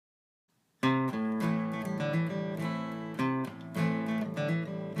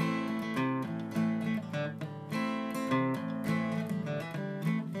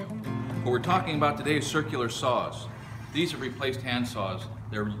What we're talking about today is circular saws. These have replaced hand saws.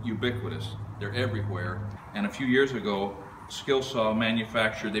 They're ubiquitous. They're everywhere. And a few years ago, Skil-Saw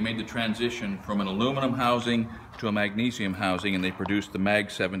manufactured, they made the transition from an aluminum housing to a magnesium housing, and they produced the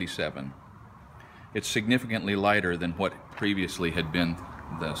Mag 77. It's significantly lighter than what previously had been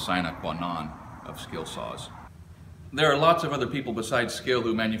the sine qua non of Skil-Saws. There are lots of other people besides Skil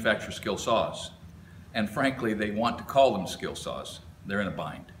who manufacture Skil-Saws, and frankly they want to call them Skil-Saws. They're in a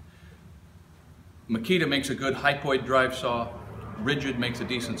bind. Makita makes a good hypoid drive saw, Rigid makes a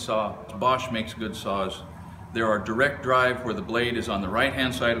decent saw, Bosch makes good saws. There are direct drive where the blade is on the right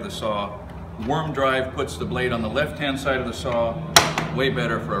hand side of the saw. Worm drive puts the blade on the left hand side of the saw, way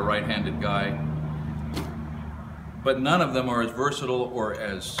better for a right-handed guy. But none of them are as versatile or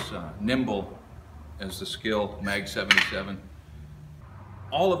as nimble as the Skil Mag 77.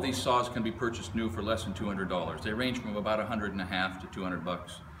 All of these saws can be purchased new for less than $200. They range from about $150 to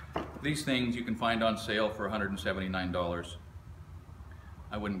 $200. These things you can find on sale for $179.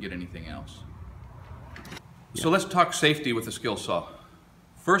 I wouldn't get anything else. So let's talk safety with the Skil-Saw.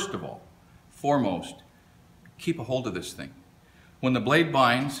 First of all, foremost, keep a hold of this thing. When the blade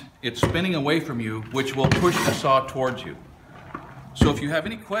binds, it's spinning away from you, which will push the saw towards you. So if you have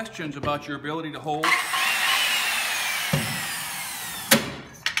any questions about your ability to hold,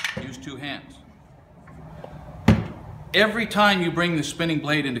 use two hands. Every time you bring the spinning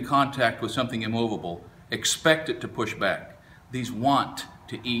blade into contact with something immovable, expect it to push back. These want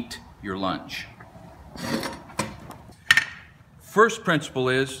to eat your lunch. First principle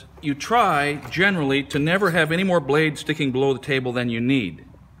is you try generally to never have any more blades sticking below the table than you need.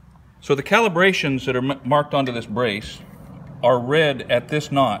 So the calibrations that are marked onto this brace are read at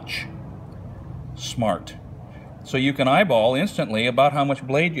this notch. Smart. So you can eyeball instantly about how much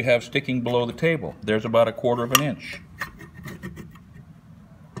blade you have sticking below the table. There's about 1/4 of an inch.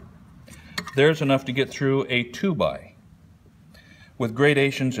 There's enough to get through a 2x with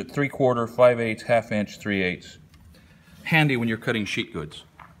gradations at 3/4, 5/8, 1/2 inch, 3/8. Handy when you're cutting sheet goods.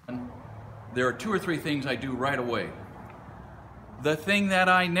 There are 2 or 3 things I do right away. The thing that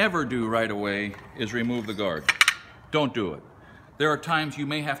I never do right away is remove the guard. Don't do it. There are times you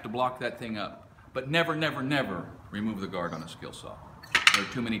may have to block that thing up, but never, never, never remove the guard on a Skil-Saw. There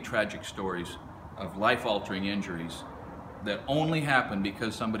are too many tragic stories of life-altering injuries that only happen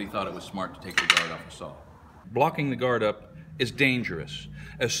because somebody thought it was smart to take the guard off a saw. Blocking the guard up is dangerous.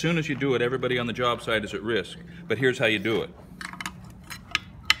 As soon as you do it, everybody on the job site is at risk. But here's how you do it.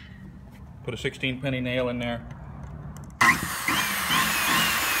 Put a 16-penny nail in there.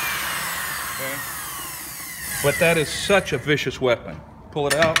 Okay. But that is such a vicious weapon. Pull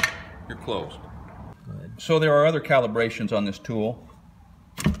it out, you're closed. So there are other calibrations on this tool.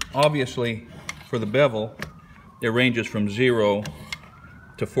 Obviously, for the bevel, it ranges from 0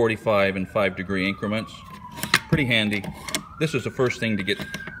 to 45 in 5-degree increments. Pretty handy. This is the first thing to get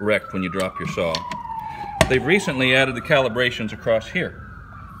wrecked when you drop your saw. They've recently added the calibrations across here,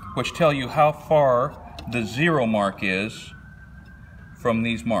 which tell you how far the 0 mark is from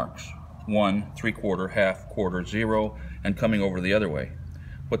these marks. 1, 3/4, 1/2, 1/4, 0, and coming over the other way.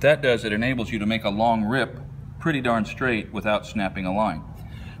 What that does, it enables you to make a long rip pretty darn straight without snapping a line.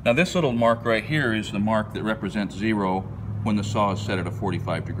 Now this little mark right here is the mark that represents 0 when the saw is set at a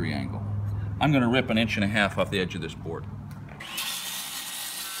 45-degree angle. I'm going to rip 1.5 inches off the edge of this board.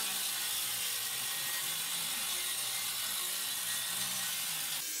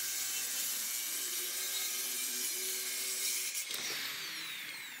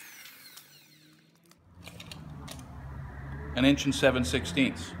 An 1 7/16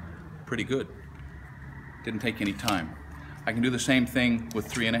 inches. Pretty good. Didn't take any time. I can do the same thing with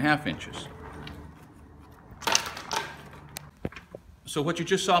 3.5 inches. So what you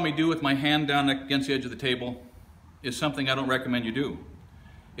just saw me do with my hand down against the edge of the table is something I don't recommend you do.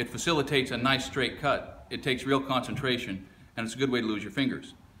 It facilitates a nice straight cut. It takes real concentration, and it's a good way to lose your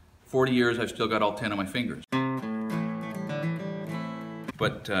fingers. 40 years, I've still got all 10 of my fingers.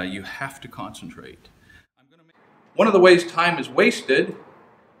 But you have to concentrate. One of the ways time is wasted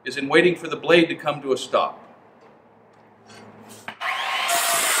is in waiting for the blade to come to a stop.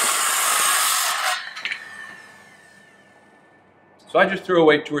 So I just threw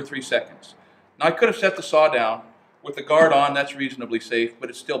away 2 or 3 seconds. Now I could have set the saw down with the guard on, that's reasonably safe, but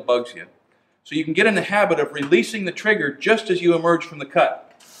it still bugs you. So you can get in the habit of releasing the trigger just as you emerge from the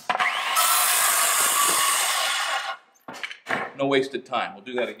cut. No wasted time. We'll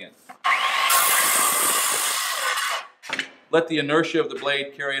do that again. Let the inertia of the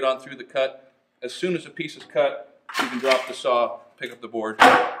blade carry it on through the cut. As soon as a piece is cut, you can drop the saw, pick up the board,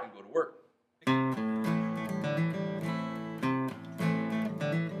 and go to work.